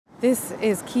This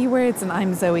is Keywords and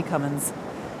I'm Zoe Cummins.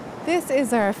 This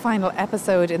is our final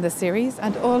episode in the series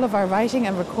and all of our writing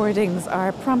and recordings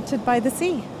are prompted by the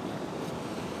sea.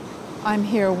 I'm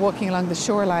here walking along the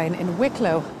shoreline in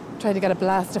Wicklow, trying to get a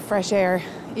blast of fresh air,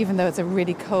 even though it's a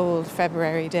really cold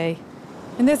February day.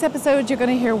 In this episode you're going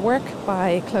to hear work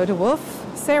by Clodagh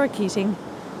Wolfe, Sarah Keating,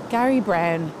 Gary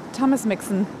Brown, Thomas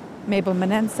Mixon, Mabel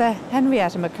Manensa,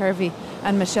 Henrietta McCurvey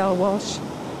and Michelle Walsh.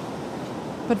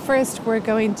 But first we're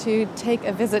going to take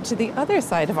a visit to the other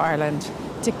side of Ireland,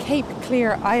 to Cape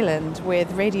Clear Island with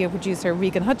radio producer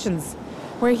Regan Hutchins,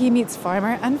 where he meets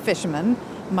farmer and fisherman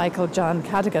Michael John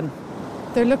Cadigan.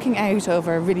 They're looking out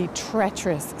over a really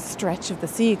treacherous stretch of the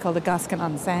sea called the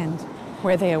Gasconan Sound,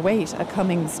 where they await a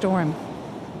coming storm.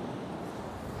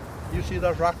 You see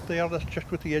that rock there that's just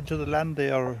with the edge of the land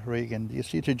there, Regan? You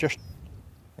see it just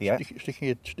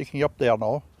sticking up there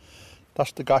now?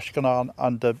 That's the Gasconan,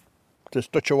 and the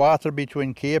stretch of water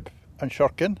between Cape and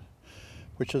Shurkin,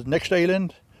 which is next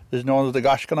island, is known as the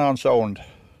Gasconan Sound.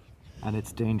 And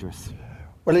it's dangerous.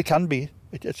 Well, it can be.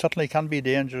 It certainly can be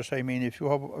dangerous. I mean, if you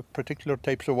have particular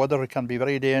types of weather, it can be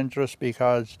very dangerous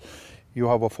because you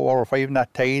have a 4 or 5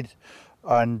 knot tide,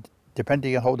 and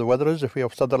depending on how the weather is, if we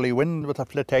have southerly wind with a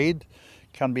flat tide,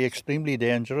 it can be extremely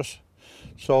dangerous.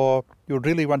 So you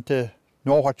really want to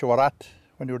know what you are at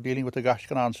when you're dealing with the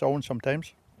Gasconan Sound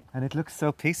sometimes. And it looks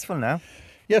so peaceful now.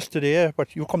 Yes, today,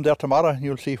 but you come there tomorrow and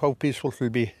you'll see how peaceful it will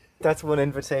be. That's one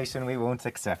invitation we won't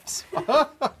accept.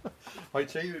 I'd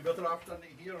say you'd be better off standing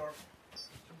here or...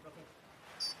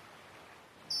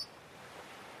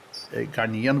 A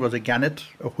Ghanaian was a gannet,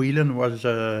 a wheeling was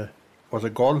a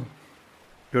gull.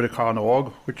 You're a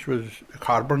carnog, which was a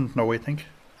carbon now, I think.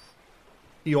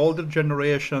 The older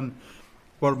generation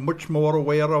were much more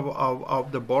aware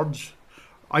of the birds.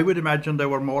 I would imagine they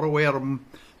were more aware of them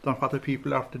than what the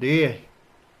people are today.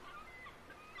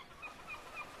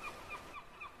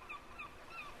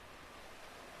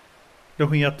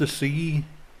 Looking at the sea,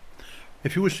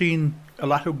 if you were seeing a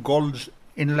lot of gulls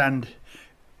inland,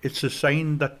 it's a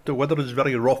sign that the weather is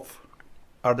very rough,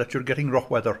 or that you're getting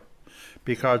rough weather,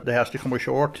 because they have to come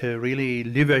ashore to really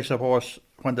live, I suppose,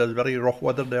 when there's very rough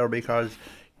weather there, because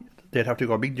they'd have to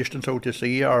go a big distance out to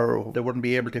sea or they wouldn't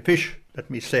be able to fish,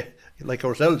 let me say, like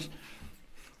ourselves.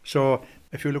 So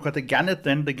if you look at the gannet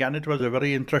then, the gannet was a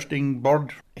very interesting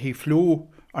bird. He flew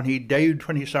and he dived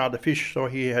when he saw the fish, so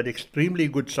he had extremely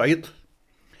good sight.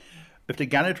 If the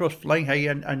gannet was flying high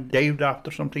and dived after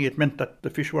something, it meant that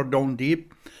the fish were down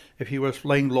deep. If he was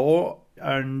flying low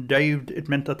and dived, it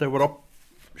meant that they were up,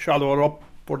 shallower up,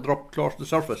 further up close to the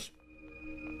surface.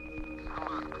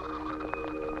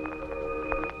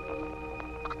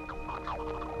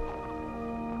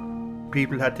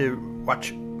 People had to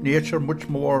watch nature much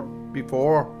more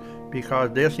before,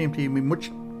 because they seemed to be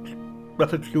much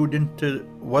better clued into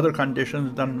weather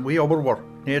conditions than we ever were,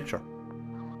 nature.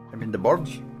 I mean, the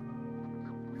birds,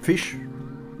 fish,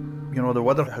 you know, the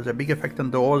weather has a big effect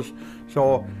on those.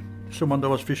 So someone that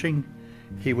was fishing,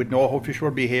 he would know how fish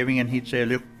were behaving and he'd say,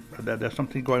 look, there's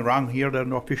something going wrong here, there are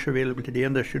no fish available today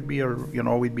and there should be, or, you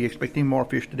know, we'd be expecting more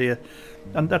fish today.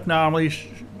 And that normally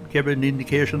gave an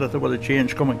indication that there was a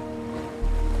change coming.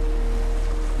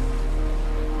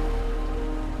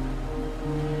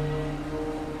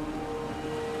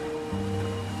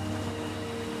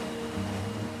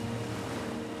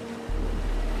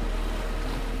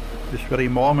 This very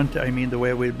moment, I mean, the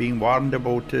way we're being warned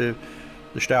about the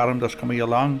storm that's coming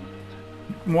along,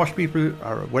 most people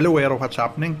are well aware of what's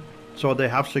happening, so they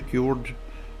have secured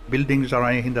buildings or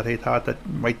anything that I thought that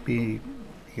might be,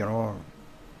 you know,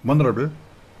 vulnerable.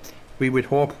 We would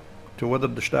hope to weather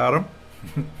the storm.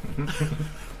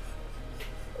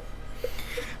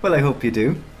 Well, I hope you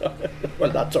do.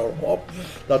 Well, that's our hope.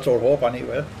 That's our hope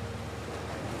anyway.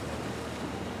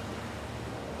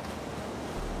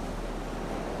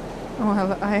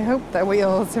 Well, I hope that we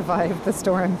all survive the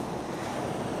storm.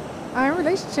 Our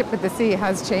relationship with the sea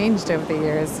has changed over the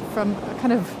years, from a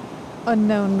kind of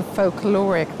unknown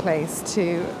folkloric place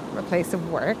to a place of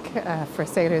work for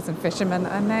sailors and fishermen,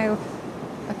 and now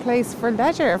a place for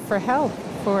leisure, for help,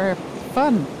 for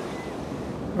fun.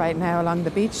 Right now along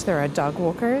the beach there are dog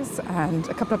walkers and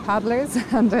a couple of paddlers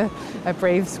and a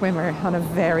brave swimmer on a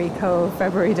very cold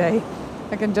February day.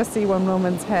 I can just see one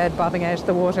woman's head bobbing out of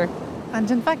the water. And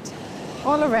in fact,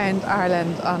 all around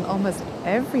Ireland on almost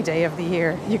every day of the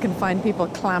year you can find people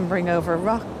clambering over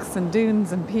rocks and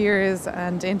dunes and piers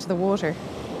and into the water.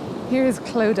 Here's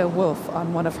Clodagh Wolfe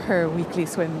on one of her weekly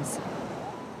swims.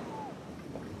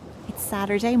 It's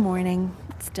Saturday morning,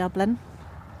 it's Dublin.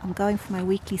 I'm going for my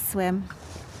weekly swim.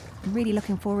 I'm really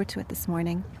looking forward to it this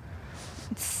morning.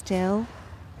 It's still,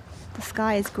 The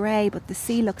sky is grey, but the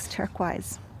sea looks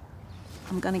turquoise.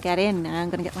 I'm going to get in now. I'm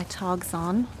going to get my togs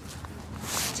on.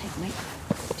 Take my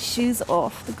shoes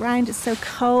off. The ground is so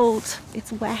cold.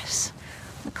 It's wet.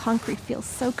 The concrete feels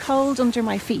so cold under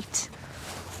my feet.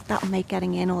 That'll make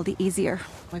getting in all the easier.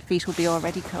 My feet will be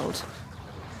already cold.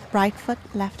 Right foot,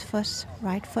 left foot,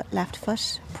 right foot, left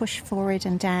foot. Push forward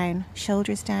and down.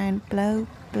 Shoulders down. Blow,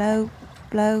 blow,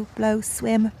 blow, blow.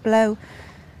 Swim, blow.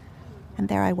 And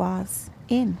there I was,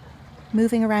 in,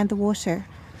 moving around the water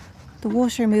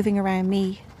moving around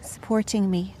me, supporting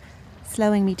me,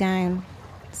 slowing me down,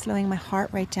 slowing my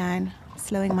heart rate down,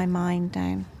 slowing my mind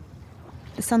down.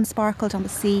 The sun sparkled on the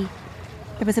sea.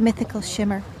 There was a mythical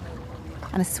shimmer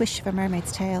and a swish of a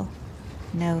mermaid's tail.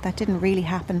 No, that didn't really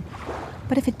happen,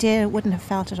 but if it did, it wouldn't have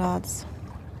felt at odds.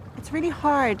 It's really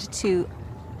hard to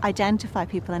identify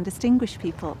people and distinguish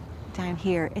people down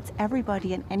here. It's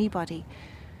everybody and anybody.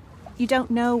 You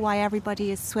don't know why everybody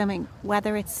is swimming,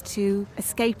 whether it's to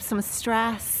escape some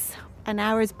stress, an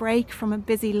hour's break from a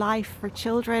busy life for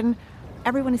children.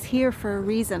 Everyone is here for a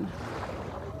reason.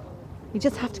 You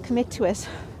just have to commit to it.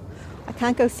 I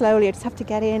can't go slowly, I just have to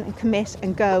get in and commit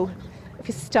and go. If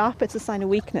you stop, it's a sign of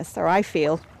weakness, or I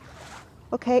feel.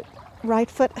 Okay,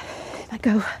 right foot, I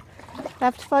go.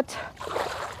 Left foot,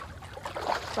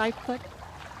 right foot,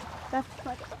 left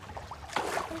foot.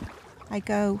 I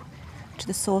go to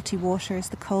the salty waters,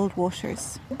 the cold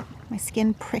waters. My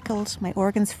skin prickled, my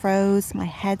organs froze, my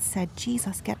head said,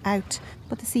 Jesus, get out.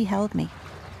 But the sea held me.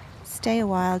 Stay a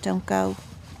while, don't go.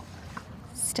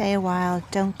 Stay a while,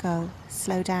 don't go.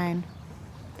 Slow down.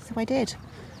 So I did.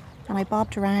 And I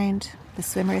bobbed around. The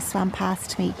swimmers swam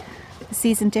past me. The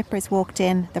seasoned dippers walked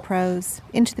in, the pros,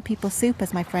 into the people's soup,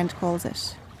 as my friend calls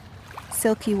it.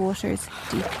 Silky waters,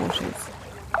 deep waters.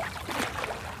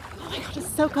 Oh my God,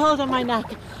 it's so cold on my neck.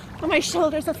 On my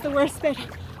shoulders, that's the worst bit.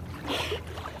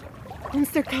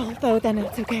 Once they're cold though, then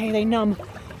it's okay, they numb.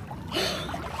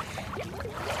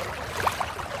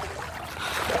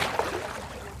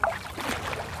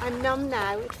 I'm numb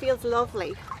now, it feels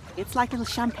lovely. It's like little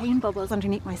champagne bubbles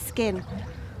underneath my skin.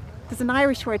 There's an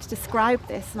Irish word to describe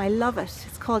this and I love it.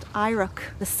 It's called Iruk,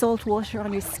 the salt water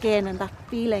on your skin and that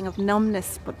feeling of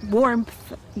numbness but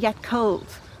warmth yet cold.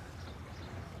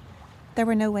 There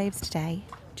were no waves today.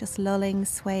 Just lulling,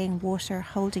 swaying water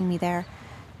holding me there,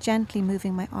 gently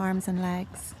moving my arms and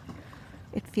legs.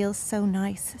 It feels so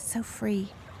nice, so free.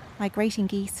 Migrating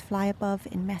geese fly above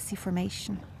in messy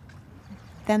formation.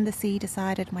 Then the sea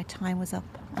decided my time was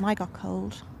up and I got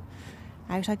cold.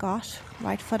 Out I got,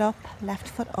 right foot up, left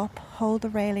foot up, hold the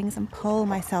railings and pull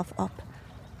myself up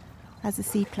as the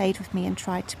sea played with me and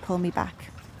tried to pull me back.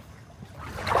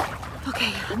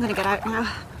 Okay, I'm gonna get out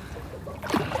now.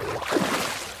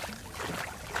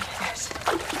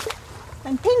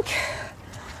 I'm pink.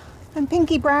 I'm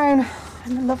pinky brown.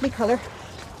 I'm a lovely colour.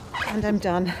 And I'm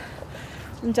done.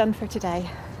 I'm done for today.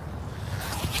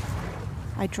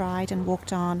 I dried and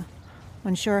walked on,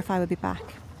 unsure if I would be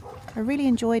back. I really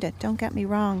enjoyed it, don't get me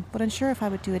wrong, but unsure if I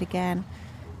would do it again.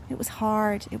 It was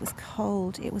hard, it was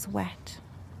cold, it was wet.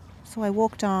 So I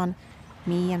walked on,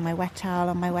 me and my wet towel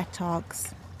on my wet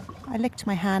togs. I licked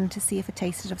my hand to see if it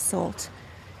tasted of salt.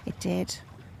 It did.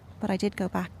 But I did go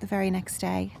back the very next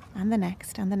day, and the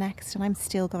next, and the next, and I'm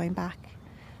still going back.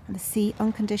 And the sea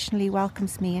unconditionally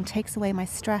welcomes me and takes away my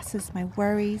stresses, my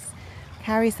worries,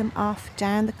 carries them off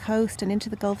down the coast and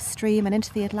into the Gulf Stream and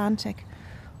into the Atlantic,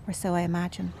 or so I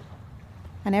imagine.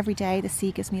 And every day the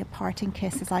sea gives me a parting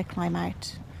kiss as I climb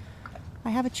out.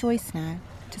 I have a choice now,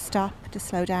 to stop, to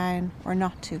slow down, or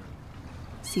not to.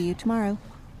 See you tomorrow.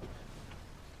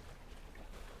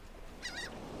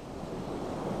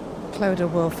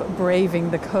 Clodagh Wolfe braving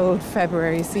the cold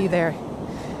February sea there.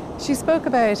 She spoke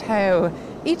about how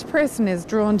each person is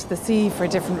drawn to the sea for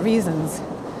different reasons.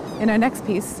 In our next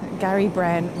piece, Gary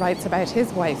Brown writes about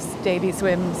his wife's daily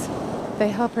swims. They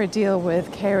help her deal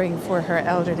with caring for her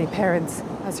elderly parents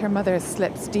as her mother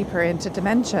slips deeper into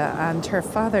dementia and her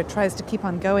father tries to keep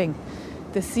on going.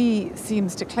 The sea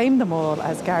seems to claim them all,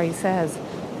 as Gary says,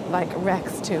 like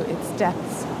wrecks to its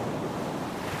depths.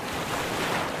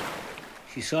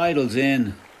 She sidles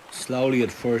in, slowly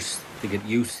at first, to get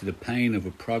used to the pain of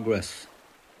her progress.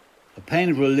 A pain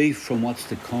of relief from what's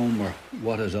to come or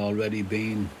what has already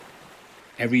been.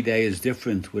 Every day is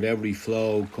different. With every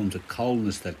flow comes a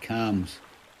coldness that calms,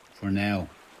 for now.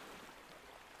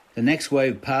 The next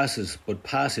wave passes, but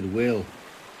pass it will,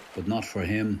 but not for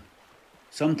him.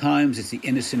 Sometimes it's the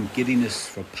innocent giddiness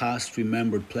for past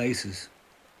remembered places.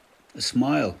 A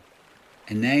smile,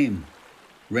 a name,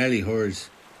 rarely hers.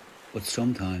 But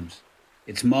sometimes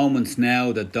it's moments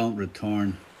now that don't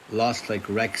return, lost like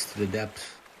wrecks to the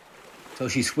depths. So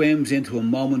she swims into a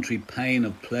momentary pain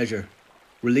of pleasure,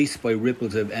 released by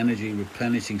ripples of energy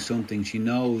replenishing something she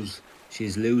knows she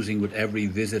is losing with every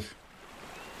visit.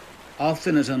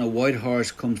 Often as on a white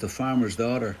horse comes the farmer's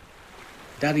daughter,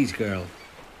 daddy's girl,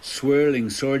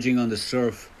 swirling, surging on the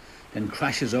surf, then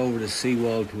crashes over the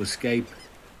seawall to escape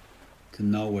to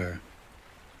nowhere.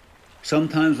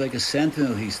 Sometimes like a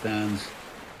sentinel he stands,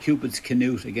 Cupid's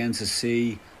canute against a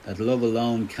sea that love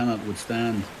alone cannot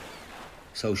withstand.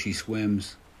 So she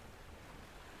swims.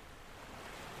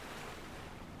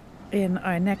 In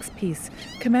our next piece,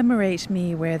 Commemorate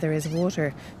Me Where There Is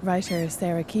Water, writer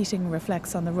Sarah Keating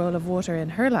reflects on the role of water in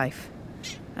her life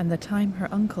and the time her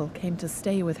uncle came to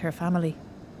stay with her family.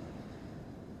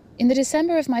 In the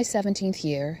December of my 17th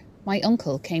year, my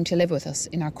uncle came to live with us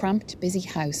in our cramped, busy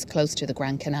house close to the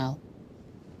Grand Canal.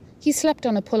 He slept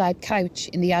on a pull-out couch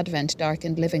in the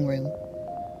Advent-darkened living room.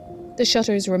 The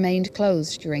shutters remained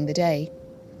closed during the day,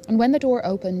 and when the door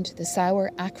opened, the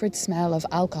sour, acrid smell of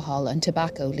alcohol and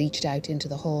tobacco leached out into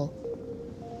the hall.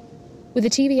 With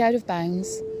the TV out of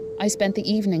bounds, I spent the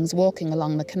evenings walking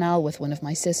along the canal with one of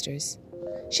my sisters,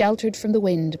 sheltered from the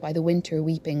wind by the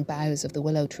winter-weeping boughs of the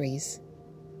willow trees.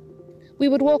 We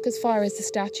would walk as far as the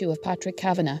statue of Patrick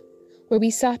Kavanagh, where we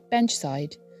sat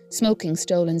benchside, smoking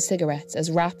stolen cigarettes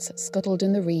as rats scuttled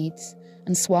in the reeds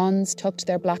and swans tucked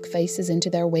their black faces into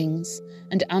their wings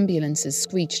and ambulances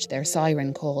screeched their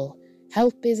siren call,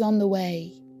 "Help is on the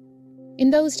way." In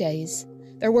those days,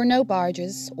 there were no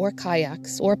barges or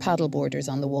kayaks or paddleboarders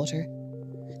on the water.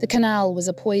 The canal was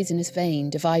a poisonous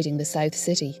vein dividing the South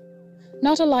City.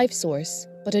 Not a life source,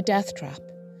 but a death trap,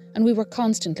 and we were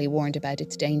constantly warned about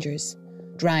its dangers.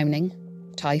 Drowning,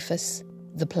 typhus,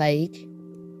 the plague.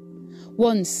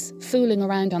 Once, fooling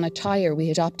around on a tyre we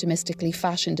had optimistically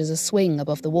fashioned as a swing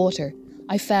above the water,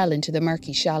 I fell into the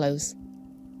murky shallows.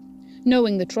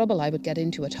 Knowing the trouble I would get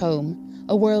into at home,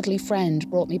 a worldly friend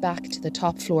brought me back to the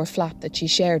top-floor flat that she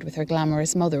shared with her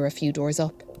glamorous mother a few doors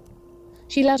up.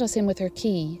 She let us in with her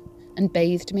key, and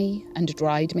bathed me, and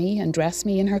dried me, and dressed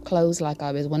me in her clothes like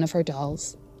I was one of her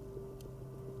dolls.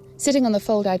 Sitting on the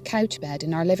fold-out couch bed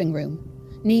in our living room,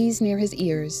 knees near his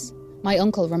ears, my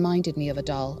uncle reminded me of a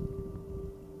doll.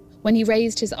 When he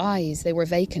raised his eyes, they were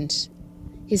vacant,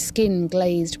 his skin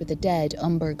glazed with the dead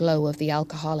umber glow of the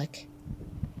alcoholic.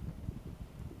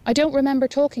 I don't remember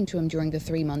talking to him during the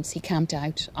 3 months he camped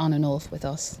out on and off with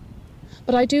us,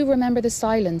 but I do remember the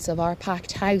silence of our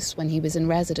packed house when he was in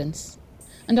residence,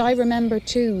 and I remember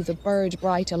too the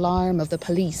bird-bright alarm of the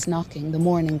police knocking the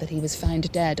morning that he was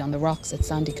found dead on the rocks at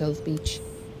Sandy Cove Beach.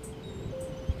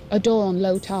 A dawn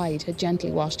low tide had gently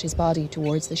washed his body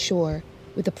towards the shore,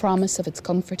 with the promise of its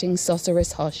comforting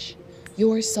susurrus hush,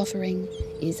 "Your suffering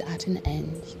is at an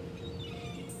end."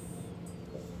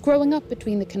 Growing up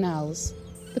between the canals,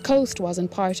 the coast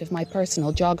wasn't part of my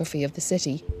personal geography of the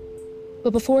city.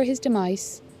 But before his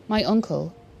demise, my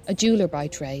uncle, a jeweller by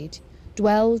trade,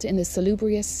 dwelled in the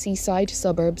salubrious seaside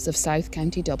suburbs of South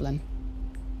County Dublin.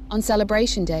 On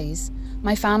celebration days,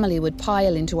 my family would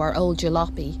pile into our old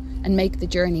jalopy and make the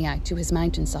journey out to his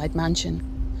mountainside mansion,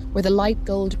 where the light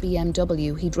gold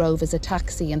BMW he drove as a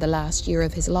taxi in the last year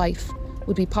of his life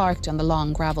would be parked on the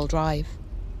long gravel drive.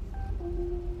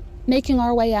 Making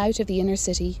our way out of the inner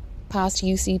city, past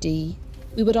UCD,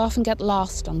 we would often get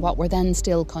lost on what were then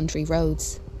still country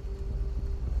roads.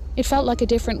 It felt like a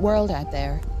different world out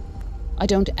there. I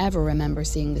don't ever remember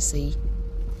seeing the sea.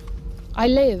 I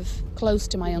live close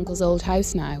to my uncle's old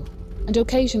house now, and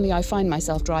occasionally I find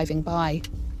myself driving by,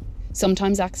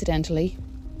 sometimes accidentally,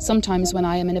 sometimes when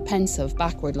I am in a pensive,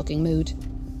 backward-looking mood.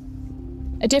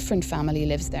 A different family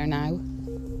lives there now.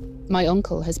 My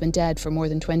uncle has been dead for more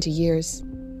than 20 years.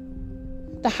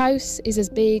 The house is as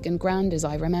big and grand as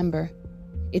I remember,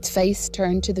 its face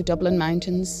turned to the Dublin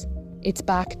mountains, its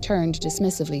back turned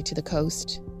dismissively to the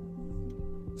coast.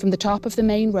 From the top of the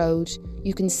main road,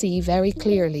 you can see very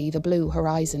clearly the blue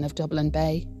horizon of Dublin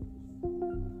Bay.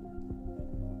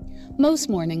 Most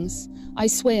mornings, I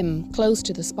swim close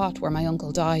to the spot where my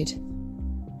uncle died.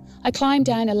 I climb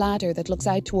down a ladder that looks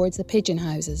out towards the pigeon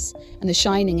houses and the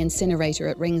shining incinerator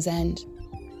at Ringsend.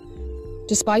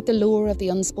 Despite the lure of the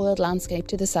unspoiled landscape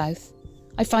to the south,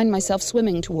 I find myself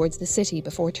swimming towards the city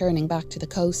before turning back to the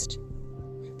coast.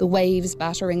 The waves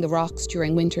battering the rocks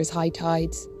during winter's high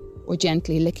tides, or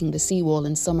gently licking the seawall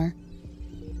in summer.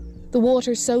 The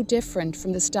water so different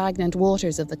from the stagnant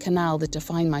waters of the canal that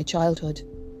define my childhood.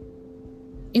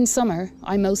 In summer,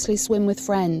 I mostly swim with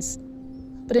friends,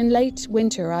 but in late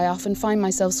winter I often find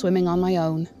myself swimming on my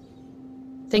own,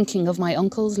 thinking of my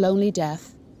uncle's lonely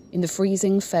death in the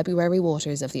freezing February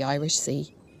waters of the Irish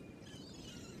Sea.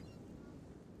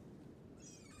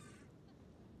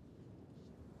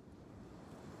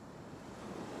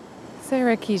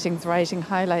 Sarah Keating's writing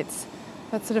highlights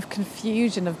that sort of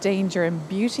confusion of danger and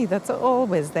beauty that's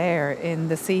always there in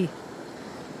the sea.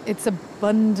 It's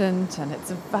abundant and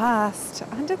it's vast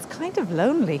and it's kind of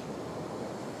lonely.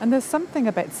 And there's something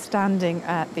about standing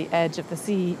at the edge of the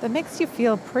sea that makes you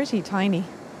feel pretty tiny.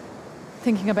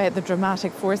 Thinking about the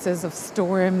dramatic forces of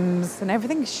storms and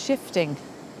everything shifting.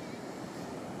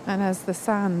 And as the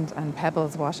sand and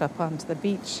pebbles wash up onto the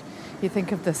beach, you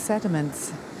think of the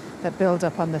sediments that build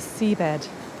up on the seabed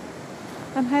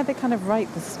and how they kind of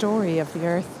write the story of the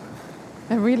earth.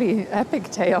 A really epic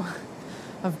tale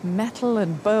of metal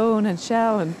and bone and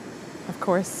shell and, of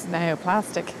course, now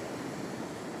plastic.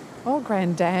 All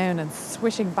ground down and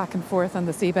swishing back and forth on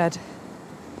the seabed.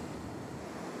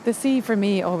 The sea for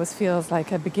me always feels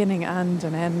like a beginning and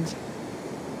an end.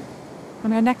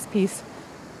 And our next piece,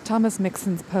 Thomas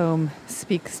Mixon's poem,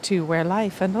 speaks to where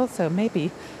life and also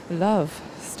maybe love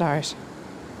start.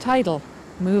 Tidal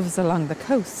moves along the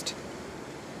coast,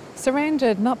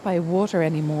 surrounded not by water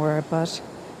anymore, but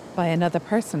by another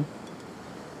person,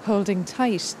 holding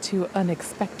tight to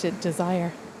unexpected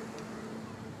desire.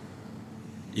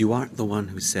 You aren't the one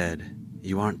who said,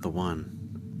 you aren't the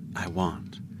one I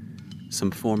want. Some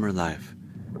former life,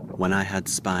 when I had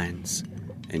spines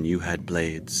and you had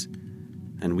blades,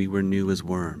 and we were new as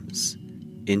worms,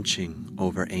 inching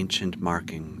over ancient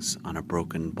markings on a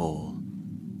broken bowl,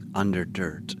 under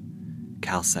dirt,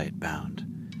 calcite bound.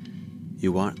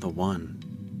 You aren't the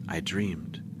one I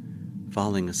dreamed,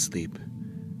 falling asleep,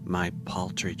 my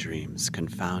paltry dreams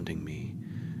confounding me,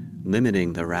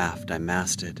 limiting the raft I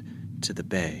masted to the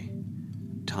bay,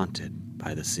 taunted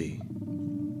by the sea.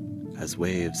 As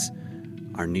waves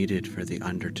are needed for the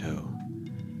undertow,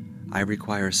 I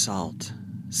require salt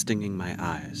stinging my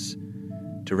eyes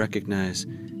to recognize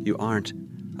you aren't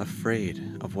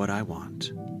afraid of what I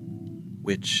want,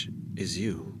 which is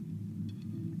you,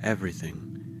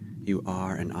 everything you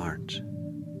are and aren't.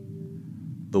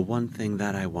 The one thing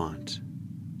that I want,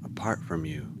 apart from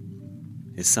you,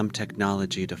 is some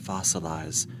technology to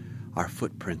fossilize our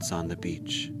footprints on the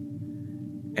beach,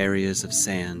 areas of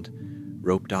sand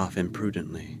roped off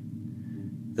imprudently,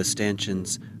 the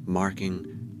stanchions marking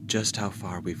just how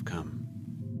far we've come.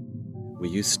 We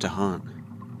used to haunt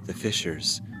the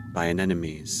fissures by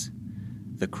anemones,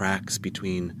 the cracks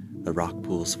between the rock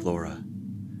pool's flora,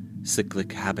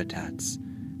 cyclic habitats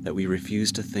that we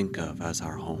refuse to think of as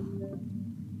our home.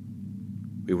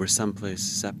 We were someplace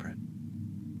separate,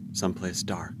 someplace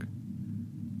dark,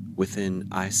 within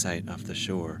eyesight of the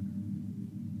shore,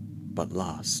 but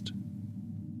lost.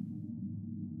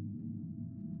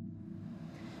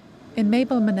 In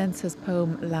Mabel Menence's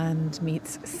poem Land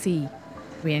Meets Sea,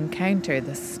 we encounter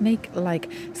the snake-like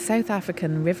South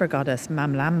African river goddess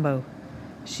Mamlambo.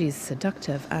 She's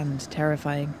seductive and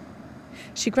terrifying.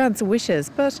 She grants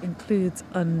wishes but includes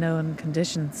unknown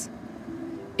conditions.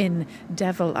 In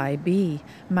Devil I Be,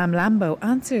 Mamlambo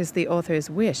answers the author's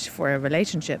wish for a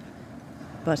relationship,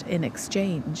 but in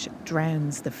exchange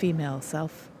drowns the female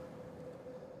self.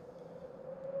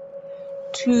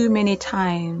 Too many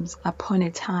times upon a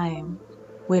time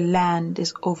where land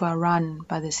is overrun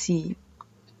by the sea.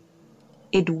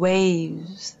 It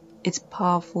waves its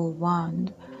powerful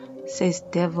wand, says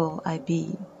Devil I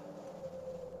Be.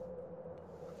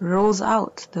 Rolls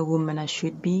out the woman I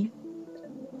should be,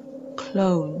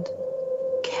 cloned,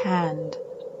 canned,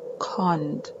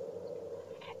 conned.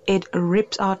 It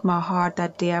rips out my heart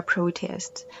that dare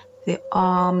protest, the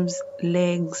arms,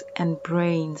 legs, and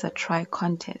brains that try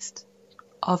contest.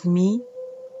 Of me,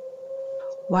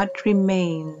 what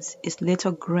remains is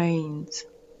little grains,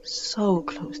 so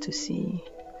close to sea,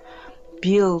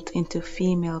 built into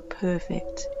female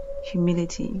perfect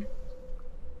humility.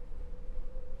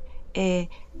 A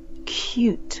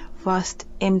cute, vast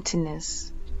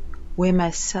emptiness where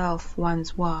myself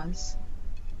once was.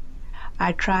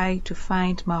 I try to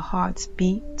find my heart's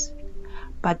beat,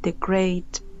 but the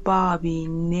great Barbie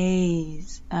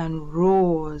neighs and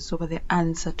roars over the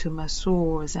answer to my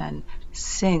sores and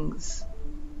sings.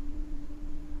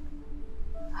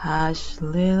 Hush,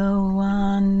 little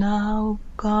one, now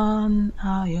gone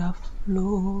are your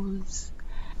floors.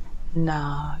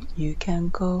 Now you can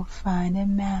go find a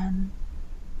man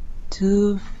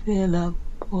to fill up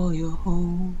all your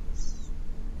holes.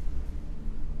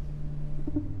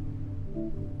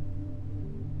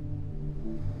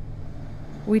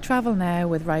 We travel now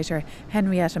with writer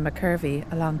Henrietta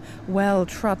McCurvey along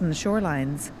well-trodden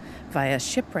shorelines via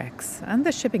shipwrecks and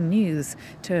the shipping news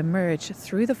to emerge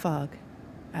through the fog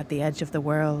at the edge of the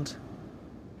world.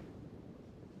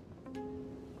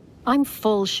 I'm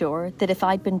full sure that if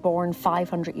I'd been born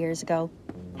 500 years ago,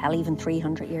 hell, even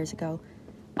 300 years ago,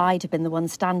 I'd have been the one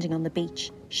standing on the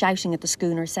beach, shouting at the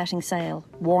schooner setting sail,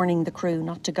 warning the crew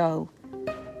not to go.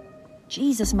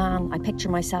 Jesus, man, I picture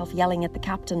myself yelling at the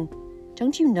captain,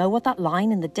 "Don't you know what that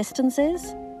line in the distance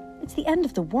is? It's the end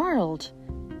of the world.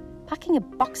 Packing a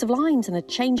box of lines and a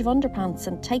change of underpants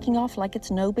and taking off like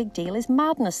it's no big deal is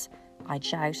madness," I'd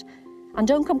shout. "And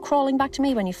don't come crawling back to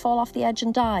me when you fall off the edge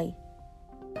and die."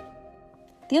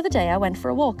 The other day I went for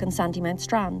a walk on Sandymount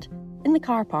Strand. In the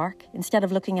car park, instead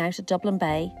of looking out at Dublin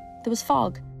Bay, there was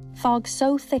fog. Fog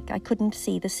so thick I couldn't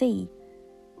see the sea.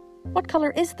 What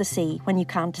colour is the sea when you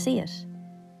can't see it?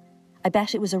 I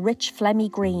bet it was a rich, phlegmy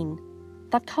green,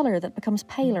 that colour that becomes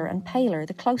paler and paler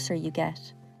the closer you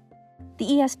get. The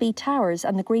ESB towers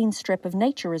and the green strip of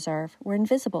nature reserve were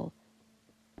invisible.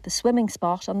 The swimming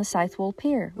spot on the Southwall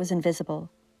Pier was invisible.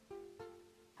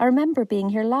 I remember being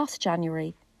here last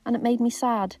January, and it made me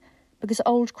sad because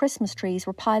old Christmas trees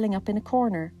were piling up in a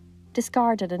corner,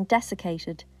 discarded and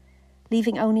desiccated,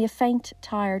 leaving only a faint,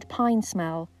 tired pine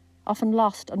smell, often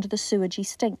lost under the sewagey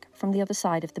stink from the other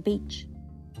side of the beach.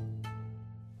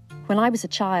 When I was a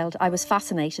child, I was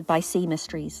fascinated by sea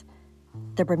mysteries.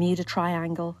 The Bermuda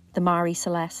Triangle, the Mare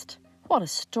Celeste. What a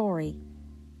story.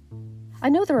 I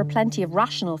know there are plenty of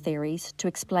rational theories to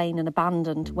explain an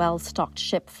abandoned, well-stocked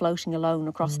ship floating alone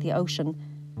across the ocean,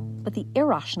 but the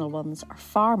irrational ones are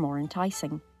far more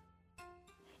enticing.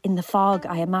 In the fog,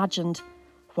 I imagined,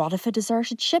 what if a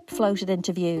deserted ship floated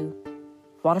into view?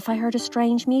 What if I heard a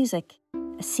strange music,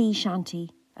 a sea shanty,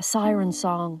 a siren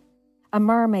song, a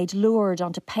mermaid lured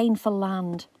onto painful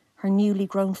land, her newly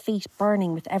grown feet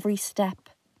burning with every step?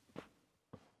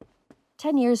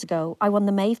 10 years ago, I won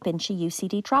the Maeve Binchy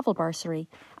UCD travel bursary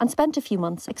and spent a few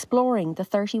months exploring the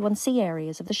 31 sea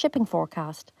areas of the shipping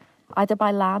forecast, either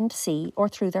by land, sea, or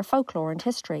through their folklore and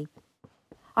history.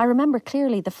 I remember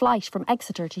clearly the flight from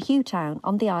Exeter to Hughtown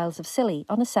on the Isles of Scilly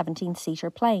on a 17-seater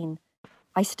plane.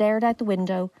 I stared out the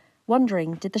window,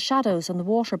 wondering did the shadows on the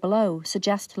water below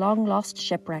suggest long-lost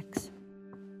shipwrecks.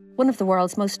 One of the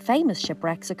world's most famous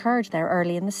shipwrecks occurred there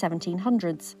early in the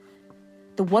 1700s.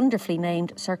 The wonderfully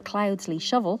named Sir Cloudesley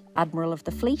Shovel, Admiral of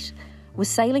the Fleet, was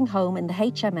sailing home in the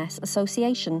HMS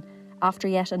Association after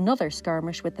yet another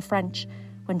skirmish with the French,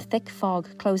 when thick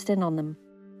fog closed in on them.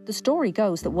 The story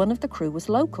goes that one of the crew was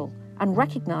local and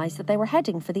recognised that they were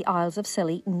heading for the Isles of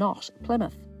Scilly, not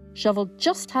Plymouth. Shovel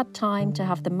just had time to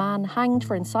have the man hanged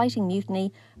for inciting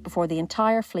mutiny before the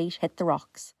entire fleet hit the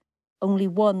rocks. Only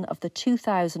one of the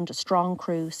 2,000-strong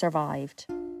crew survived.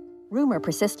 Rumour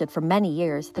persisted for many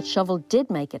years that Shovel did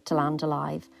make it to land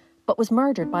alive, but was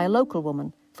murdered by a local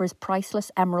woman for his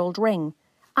priceless emerald ring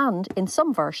and, in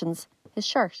some versions, his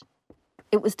shirt.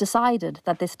 It was decided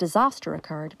that this disaster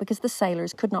occurred because the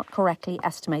sailors could not correctly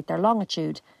estimate their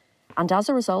longitude, and as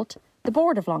a result, the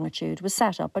Board of Longitude was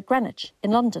set up at Greenwich,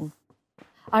 in London.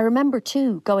 I remember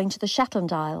too going to the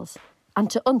Shetland Isles and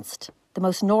to Unst, the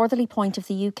most northerly point of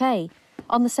the UK,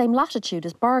 on the same latitude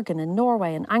as Bergen in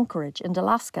Norway and Anchorage in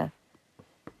Alaska.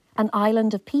 An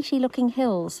island of peaty-looking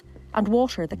hills and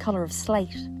water the colour of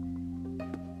slate.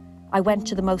 I went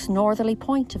to the most northerly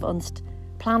point of Unst,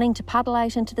 planning to paddle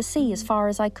out into the sea as far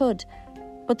as I could,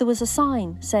 but there was a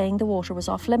sign saying the water was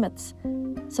off limits.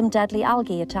 Some deadly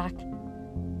algae attack.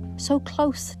 So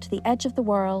close to the edge of the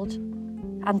world,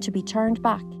 and to be turned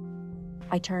back.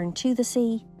 I turned to the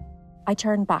sea, I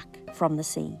turned back from the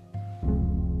sea.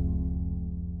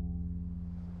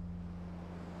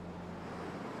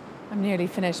 I'm nearly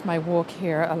finished my walk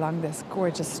here along this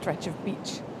gorgeous stretch of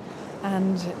beach.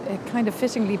 And it kind of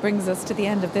fittingly brings us to the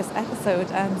end of this episode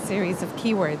and series of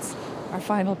keywords. Our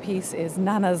final piece is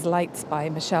Nana's Lights by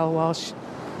Michelle Walsh.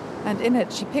 And in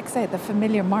it, she picks out the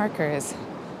familiar markers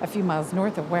a few miles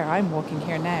north of where I'm walking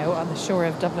here now on the shore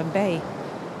of Dublin Bay,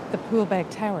 the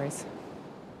Poolbeg Towers.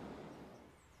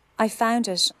 I found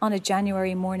it on a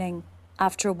January morning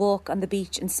after a walk on the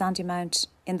beach in Sandymount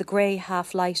in the grey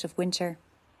half-light of winter.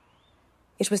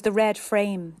 It was the red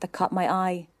frame that caught my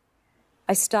eye.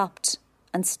 I stopped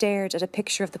and stared at a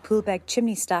picture of the Poolbeg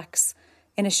chimney stacks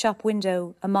in a shop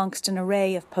window amongst an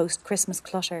array of post-Christmas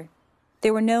clutter. They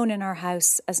were known in our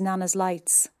house as Nana's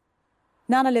Lights.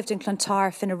 Nana lived in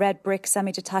Clontarf in a red brick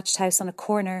semi-detached house on a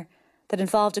corner that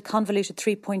involved a convoluted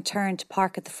three-point turn to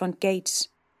park at the front gate.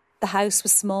 The house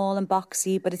was small and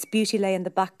boxy, but its beauty lay in the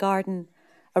back garden,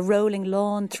 a rolling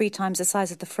lawn 3 times the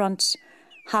size of the front,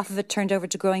 half of it turned over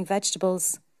to growing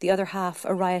vegetables, the other half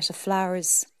a riot of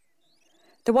flowers.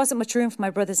 There wasn't much room for my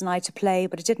brothers and I to play,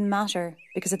 but it didn't matter,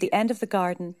 because at the end of the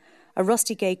garden, a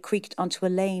rusty gate creaked onto a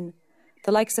lane,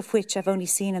 the likes of which I've only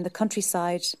seen in the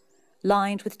countryside,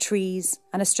 lined with trees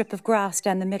and a strip of grass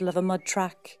down the middle of a mud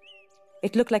track.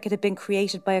 It looked like it had been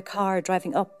created by a car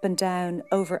driving up and down,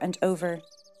 over and over.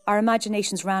 Our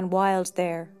imaginations ran wild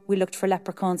there. We looked for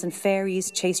leprechauns and fairies,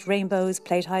 chased rainbows,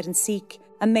 played hide and seek,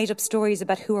 and made up stories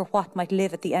about who or what might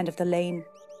live at the end of the lane.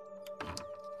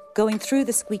 Going through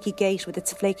the squeaky gate with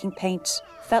its flaking paint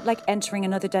felt like entering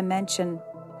another dimension,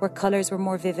 where colours were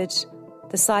more vivid,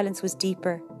 the silence was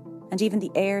deeper, and even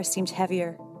the air seemed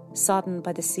heavier, sodden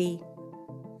by the sea.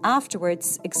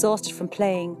 Afterwards, exhausted from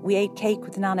playing, we ate cake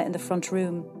with Nana in the front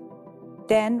room.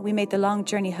 Then we made the long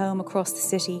journey home across the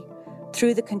city,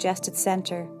 through the congested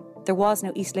centre. There was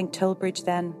no Eastlink toll bridge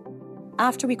then.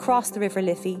 After we crossed the River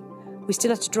Liffey, we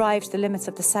still had to drive to the limits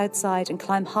of the south side and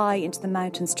climb high into the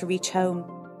mountains to reach home.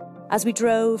 As we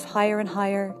drove higher and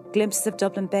higher, glimpses of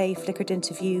Dublin Bay flickered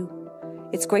into view.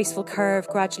 Its graceful curve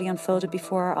gradually unfolded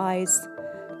before our eyes.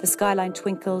 The skyline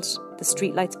twinkled, the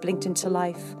streetlights blinked into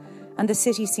life, and the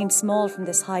city seemed small from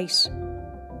this height.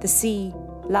 The sea,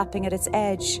 lapping at its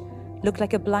edge, looked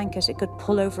like a blanket it could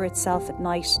pull over itself at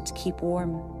night to keep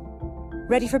warm.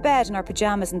 Ready for bed in our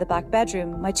pyjamas in the back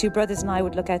bedroom, my two brothers and I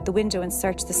would look out the window and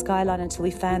search the skyline until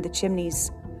we found the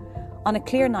chimneys. On a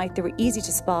clear night, they were easy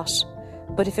to spot,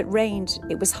 but if it rained,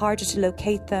 it was harder to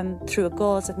locate them through a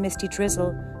gauze of misty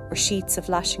drizzle or sheets of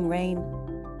lashing rain.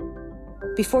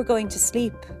 Before going to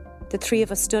sleep, the three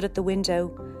of us stood at the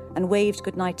window and waved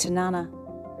goodnight to Nana.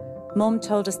 Mum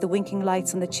told us the winking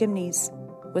lights on the chimneys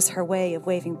was her way of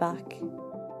waving back.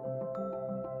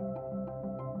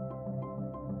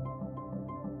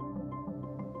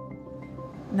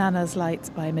 Nana's Lights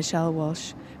by Michelle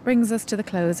Walsh brings us to the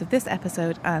close of this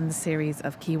episode and the series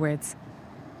of Keywords.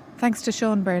 Thanks to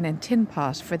Sean Byrne and Tin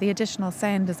Pot for the additional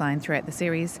sound design throughout the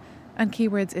series, and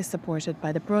Keywords is supported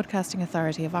by the Broadcasting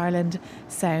Authority of Ireland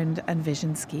Sound and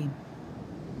Vision Scheme.